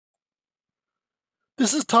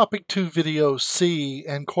This is topic 2 video C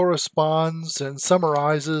and corresponds and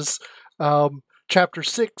summarizes chapter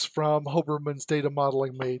 6 from Hoberman's Data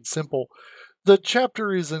Modeling Made Simple. The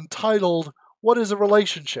chapter is entitled, What is a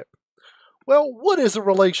Relationship? Well, what is a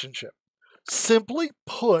relationship? Simply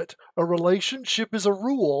put, a relationship is a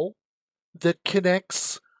rule that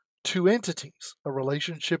connects two entities. A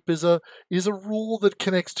relationship is a rule that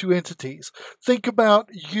connects two entities. Think about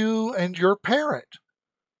you and your parent.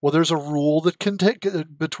 Well, there's a rule that can take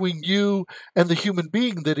between you and the human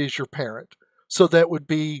being that is your parent. So that would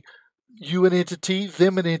be you an entity,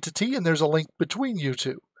 them an entity, and there's a link between you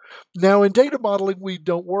two. Now, in data modeling, we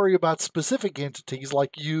don't worry about specific entities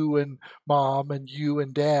like you and mom and you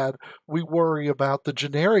and dad. We worry about the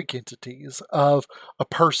generic entities of a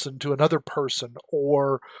person to another person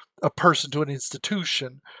or a person to an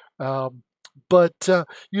institution. But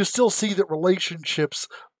you still see that relationships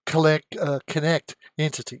connect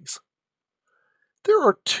entities. There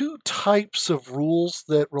are two types of rules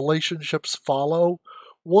that relationships follow.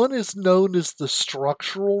 One is known as the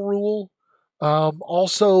structural rule.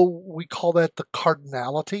 Also, we call that the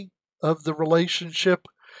cardinality of the relationship.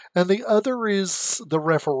 And the other is the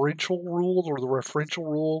referential rule or the referential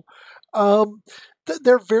rule.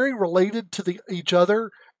 They're very related to each other.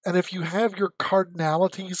 And if you have your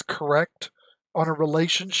cardinalities correct, on a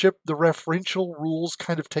relationship, the referential rules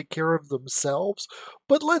kind of take care of themselves.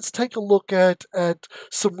 But let's take a look at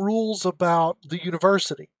some rules about the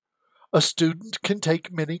university. A student can take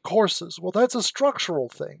many courses. Well, that's a structural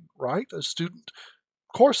thing, right? Student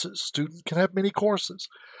can have many courses.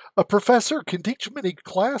 A professor can teach many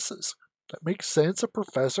classes. That makes sense. A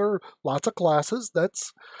professor, lots of classes. But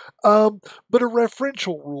a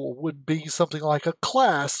referential rule would be something like a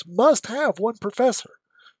class must have one professor.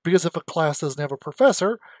 Because if a class doesn't have a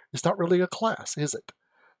professor, it's not really a class, is it?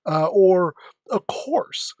 Or a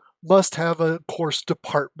course must have a course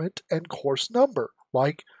department and course number,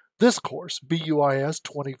 like this course, BUIS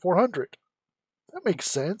 2400. That makes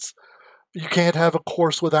sense. You can't have a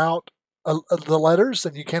course without the letters,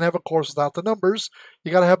 and you can't have a course without the numbers.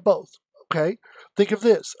 You got to have both. Okay? Think of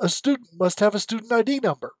this. A student must have a student ID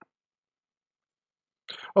number.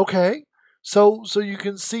 Okay? So you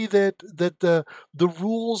can see that the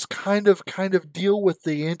rules kind of deal with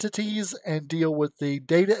the entities and deal with the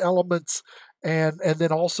data elements and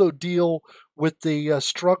then also deal with the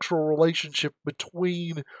structural relationship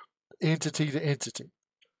between entity to entity.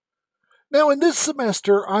 Now, in this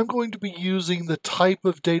semester, I'm going to be using the type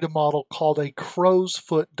of data model called a crow's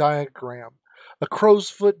foot diagram. A crow's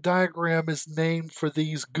foot diagram is named for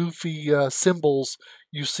these goofy symbols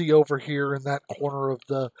you see over here in that corner of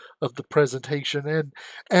the presentation.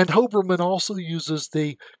 And Hoberman also uses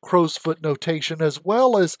the crow's foot notation, as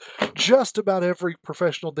well as just about every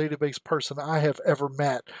professional database person I have ever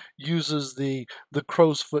met uses the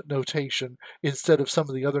crow's foot notation instead of some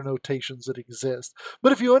of the other notations that exist.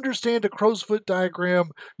 But if you understand a crow's foot diagram,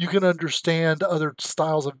 you can understand other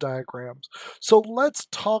styles of diagrams. So let's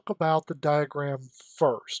talk about the diagram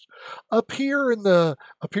first. Up here in the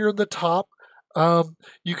top,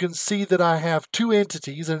 you can see that I have two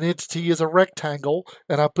entities. An entity is a rectangle,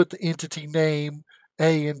 and I put the entity name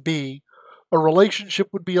A and B. A relationship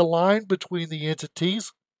would be a line between the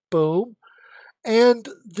entities. Boom. And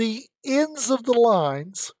the ends of the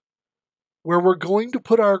lines where we're going to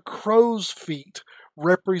put our crow's feet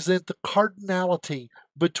represent the cardinality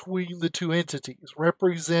between the two entities,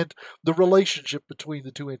 represent the relationship between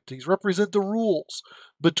the two entities, represent the rules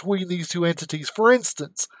between these two entities. For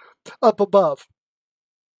instance, up above,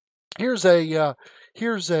 here's a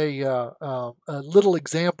little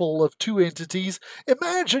example of two entities.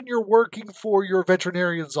 Imagine you're working for your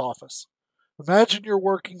veterinarian's office. Imagine you're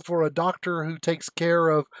working for a doctor who takes care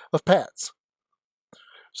of pets.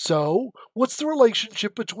 So, what's the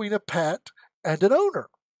relationship between a pet and an owner?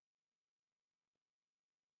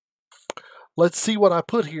 Let's see what I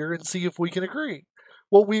put here and see if we can agree.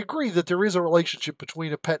 Well, we agree that there is a relationship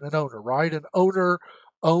between a pet and an owner, right? An owner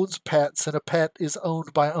owns pets and a pet is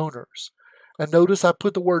owned by owners. And notice I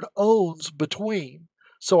put the word owns between.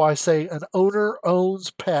 So I say an owner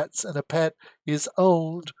owns pets and a pet is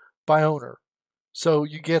owned by owner. So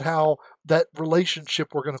you get how that relationship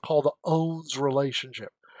we're going to call the owns relationship.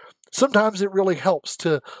 Sometimes it really helps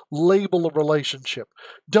to label a relationship.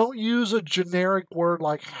 Don't use a generic word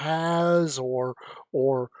like has or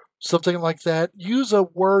something like that. Use a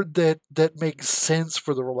word that makes sense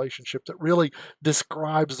for the relationship, that really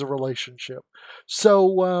describes the relationship.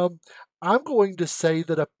 So I'm going to say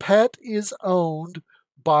that a pet is owned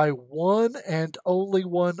by one and only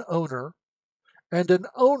one owner, and an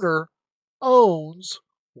owner owns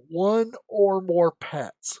one or more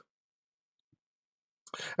pets.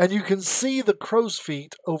 And you can see the crow's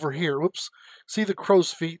feet over here. Whoops. See the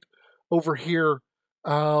crow's feet over here.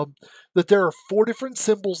 That there are 4 different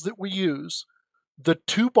symbols that we use. The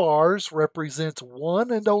 2 bars represents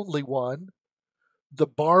 1 and only 1. The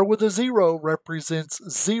bar with a 0 represents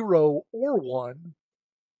 0 or 1.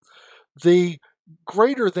 The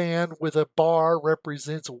greater than with a bar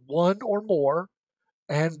represents 1 or more.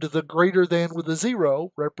 And the greater than with a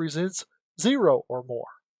 0 represents 0 or more.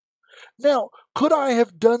 Now, could I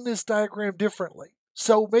have done this diagram differently?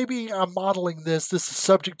 So maybe I'm modeling this is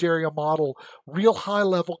subject area model, real high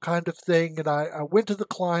level kind of thing, and I went to the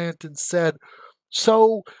client and said,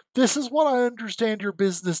 so this is what I understand your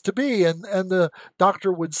business to be. And the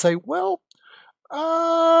doctor would say, well,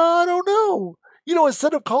 I don't know.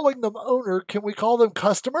 Instead of calling them owner, can we call them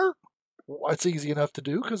customer? Well, it's easy enough to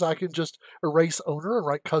do because I can just erase owner and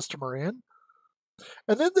write customer in.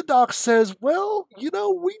 And then the doc says, well,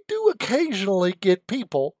 we do occasionally get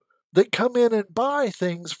people that come in and buy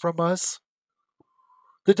things from us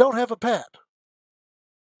that don't have a pet.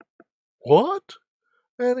 What?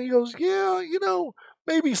 And he goes, yeah,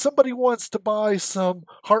 maybe somebody wants to buy some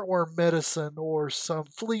heartworm medicine or some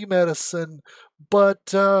flea medicine, but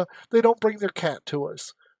they don't bring their cat to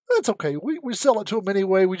us. That's okay. We sell it to them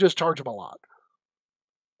anyway. We just charge them a lot.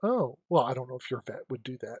 Oh, well, I don't know if your vet would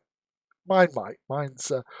do that. Mine might.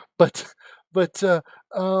 Mine's, but,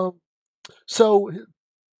 so,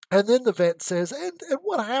 and then the vet says, and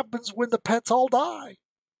what happens when the pets all die?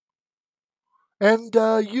 And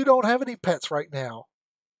you don't have any pets right now.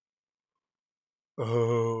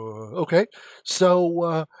 Okay.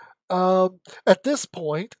 So at this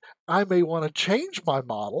point, I may want to change my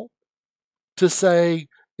model to say,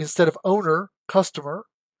 instead of owner, customer,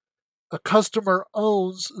 a customer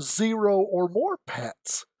owns 0 or more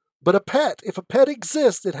pets. But if a pet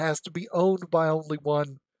exists, it has to be owned by only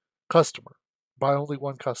one customer.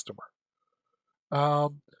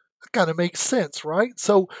 That kind of makes sense, right?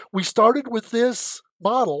 So we started with this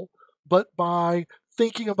model, but by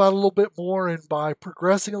thinking about it a little bit more and by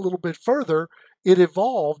progressing a little bit further, it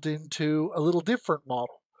evolved into a little different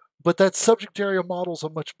model. But that subject area model is a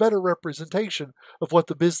much better representation of what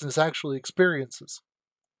the business actually experiences.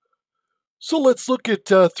 So let's look at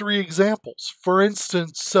 3 examples. For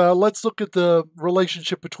instance, let's look at the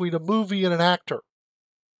relationship between a movie and an actor.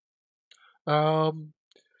 A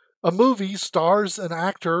movie stars an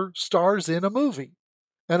actor stars in a movie,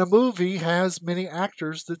 and a movie has many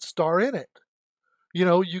actors that star in it.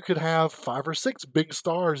 You could have 5 or 6 big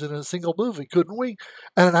stars in a single movie, couldn't we?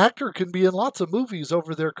 And an actor can be in lots of movies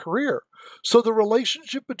over their career. So the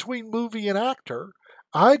relationship between movie and actor,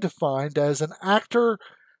 I defined as an actor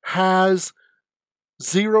has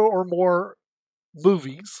 0 or more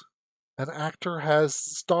movies. An actor has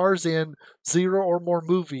stars in 0 or more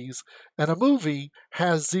movies, and a movie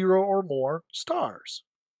has 0 or more stars.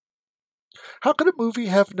 How could a movie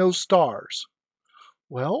have no stars?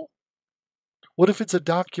 Well, what if it's a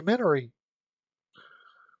documentary?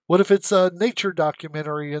 What if it's a nature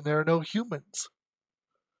documentary and there are no humans?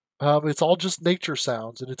 It's all just nature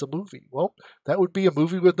sounds and it's a movie. Well, that would be a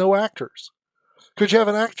movie with no actors. Could you have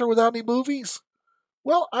an actor without any movies?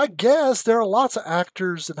 Well, I guess there are lots of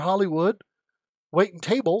actors in Hollywood waiting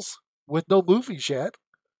tables with no movies yet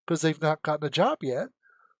because they've not gotten a job yet.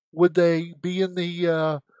 Would they be in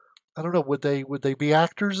the I don't know, would they be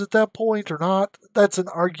actors at that point or not? That's an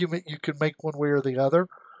argument you can make one way or the other.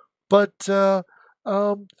 But that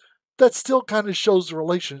still kind of shows the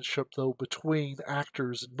relationship, though, between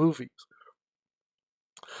actors and movies.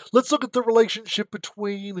 Let's look at the relationship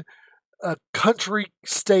between a country,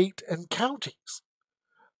 state, and counties.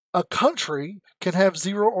 A country can have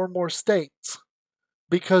 0 or more states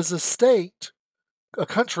because a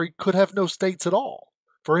country could have no states at all.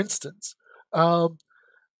 For instance,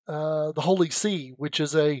 the Holy See, which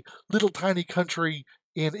is a little tiny country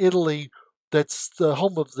in Italy that's the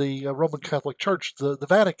home of the Roman Catholic Church, the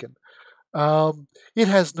Vatican. It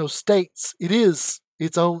has no states. It is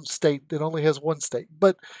its own state. It only has one state.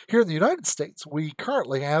 But here in the United States, we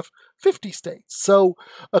currently have 50 states. So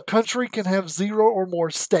a country can have 0 or more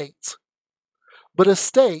states. But a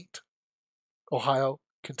state, Ohio,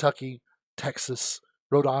 Kentucky, Texas,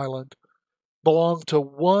 Rhode Island, belong to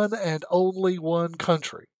one and only one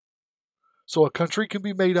country. So a country can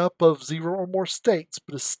be made up of 0 or more states,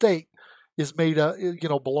 but a state is made up,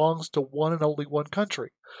 belongs to one and only one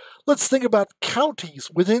country. Let's think about counties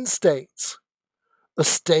within states. A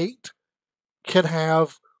state can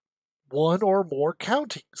have 1 or more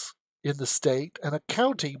counties in the state, and a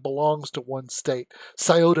county belongs to one state.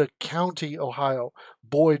 Scioto County, Ohio,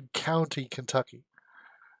 Boyd County, Kentucky.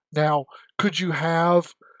 Now, could you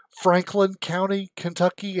have Franklin County,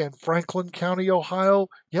 Kentucky, and Franklin County, Ohio.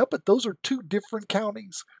 Yeah, but those are two different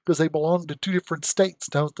counties because they belong to two different states,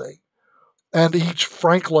 don't they? And each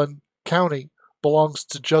Franklin County belongs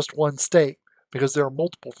to just one state because there are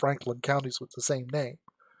multiple Franklin counties with the same name.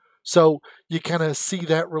 So you kind of see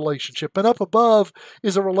that relationship. And up above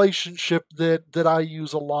is a relationship that I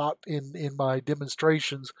use a lot in my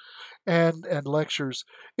demonstrations and lectures.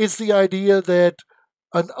 It's the idea that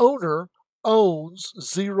an owner owns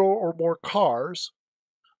 0 or more cars,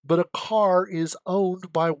 but a car is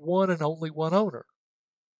owned by one and only one owner.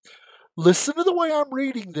 Listen to the way I'm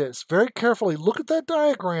reading this very carefully. Look at that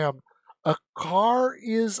diagram. A car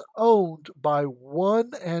is owned by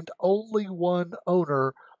one and only one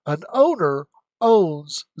owner. An owner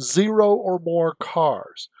owns 0 or more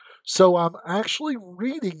cars. So I'm actually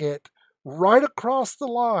reading it right across the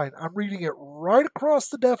line. I'm reading it right across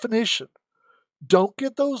the definition. Don't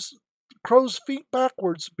get those crow's feet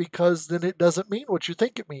backwards because then it doesn't mean what you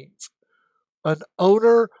think it means. An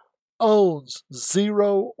owner owns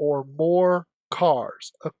 0 or more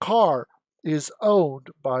cars. A car is owned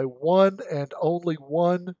by one and only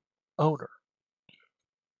one owner.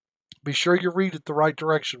 Be sure you read it the right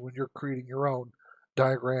direction when you're creating your own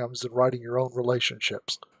diagrams and writing your own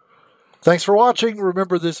relationships. Thanks for watching.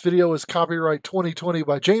 Remember, this video is copyright 2020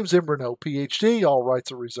 by James Imbrano, PhD. All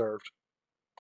rights are reserved.